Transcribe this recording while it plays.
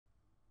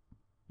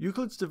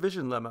Euclid's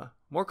division lemma,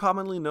 more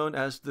commonly known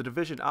as the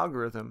division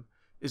algorithm,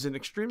 is an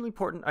extremely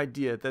important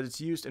idea that is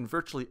used in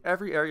virtually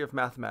every area of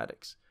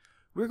mathematics.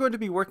 We're going to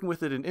be working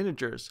with it in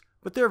integers,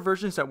 but there are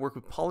versions that work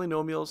with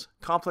polynomials,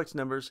 complex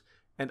numbers,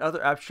 and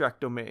other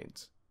abstract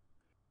domains.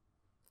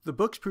 The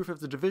book's proof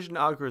of the division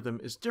algorithm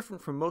is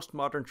different from most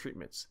modern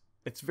treatments.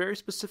 It's very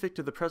specific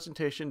to the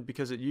presentation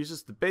because it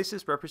uses the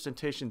basis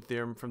representation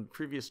theorem from the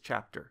previous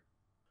chapter.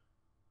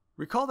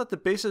 Recall that the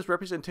basis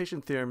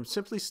representation theorem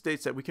simply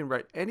states that we can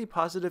write any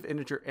positive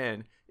integer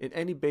n in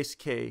any base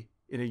k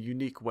in a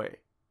unique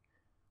way.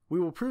 We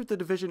will prove the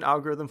division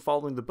algorithm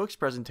following the book's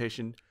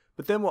presentation,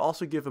 but then we'll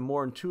also give a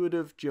more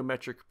intuitive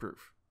geometric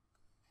proof.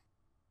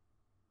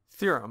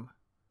 Theorem.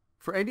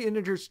 For any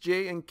integers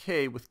j and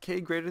k with k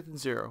greater than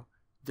 0,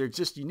 there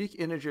exist unique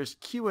integers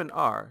q and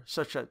r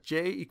such that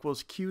j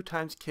equals q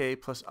times k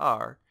plus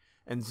r,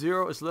 and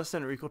 0 is less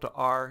than or equal to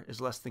r is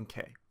less than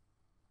k.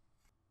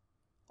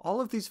 All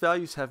of these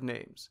values have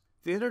names.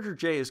 The integer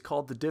j is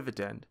called the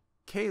dividend,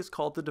 k is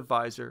called the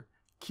divisor,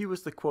 q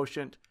is the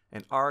quotient,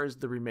 and r is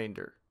the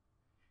remainder.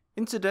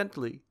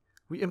 Incidentally,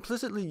 we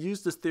implicitly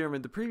used this theorem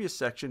in the previous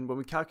section when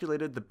we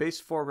calculated the base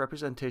 4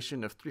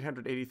 representation of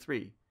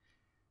 383.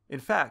 In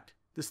fact,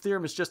 this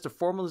theorem is just a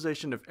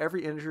formalization of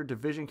every integer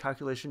division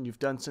calculation you've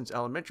done since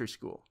elementary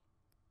school.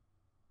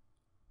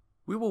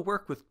 We will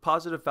work with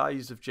positive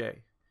values of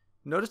j.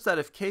 Notice that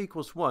if k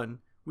equals 1,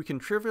 we can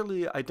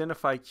trivially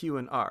identify q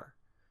and r.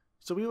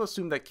 So we will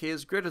assume that k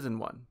is greater than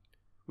 1.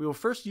 We will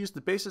first use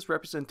the basis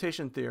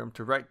representation theorem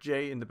to write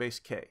j in the base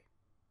k.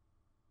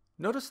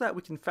 Notice that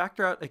we can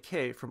factor out a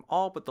k from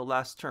all but the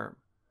last term.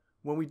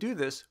 When we do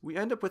this, we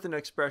end up with an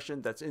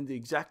expression that's in the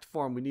exact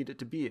form we need it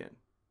to be in.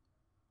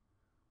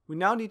 We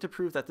now need to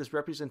prove that this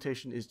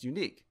representation is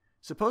unique.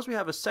 Suppose we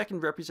have a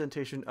second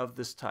representation of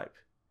this type.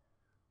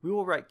 We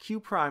will write q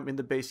prime in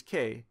the base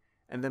k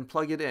and then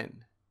plug it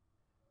in.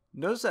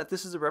 Notice that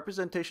this is a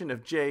representation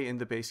of j in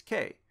the base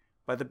k.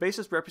 By the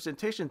basis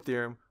representation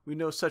theorem, we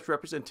know such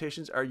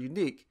representations are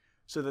unique,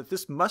 so that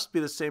this must be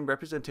the same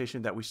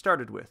representation that we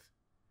started with.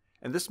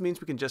 And this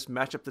means we can just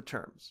match up the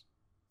terms.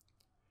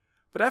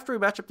 But after we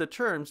match up the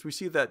terms, we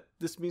see that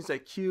this means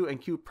that q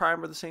and q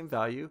prime are the same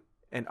value,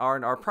 and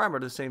r prime are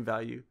the same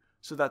value,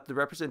 so that the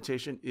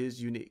representation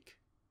is unique.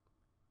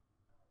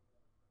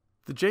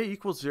 The j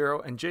equals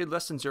 0 and j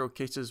less than 0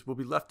 cases will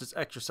be left as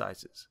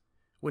exercises.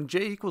 When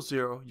j equals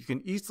 0, you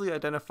can easily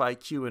identify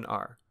q and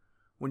r.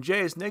 When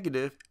j is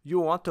negative, you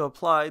will want to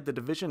apply the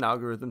division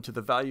algorithm to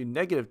the value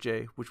negative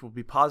j, which will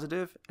be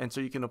positive, and so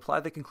you can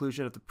apply the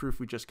conclusion of the proof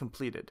we just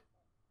completed.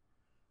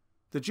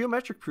 The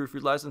geometric proof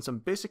relies on some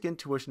basic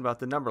intuition about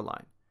the number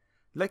line.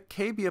 Let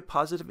k be a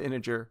positive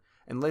integer,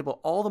 and label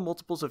all the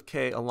multiples of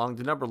k along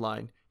the number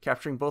line,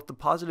 capturing both the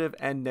positive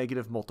and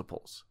negative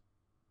multiples.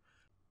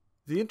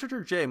 The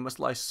integer j must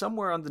lie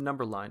somewhere on the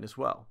number line as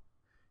well.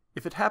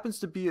 If it happens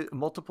to be a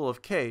multiple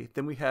of k,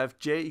 then we have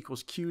j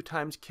equals q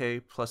times k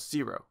plus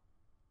 0.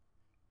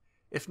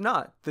 If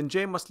not, then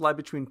j must lie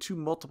between two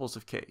multiples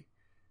of k.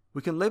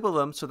 We can label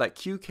them so that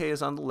qk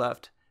is on the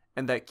left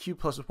and that q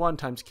plus 1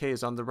 times k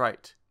is on the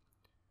right.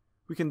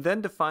 We can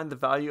then define the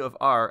value of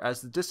r as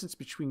the distance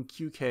between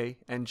qk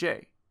and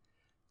j.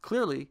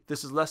 Clearly,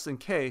 this is less than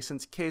k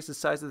since k is the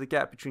size of the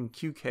gap between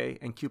qk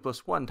and q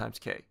plus 1 times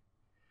k.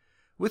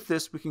 With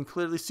this, we can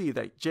clearly see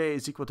that j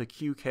is equal to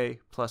qk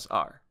plus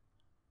r.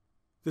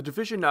 The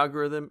division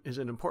algorithm is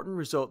an important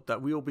result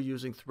that we will be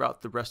using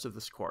throughout the rest of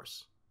this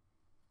course.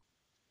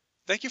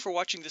 Thank you for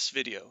watching this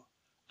video.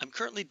 I'm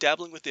currently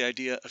dabbling with the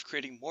idea of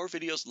creating more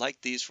videos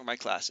like these for my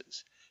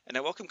classes, and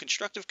I welcome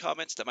constructive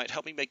comments that might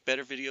help me make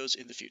better videos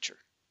in the future.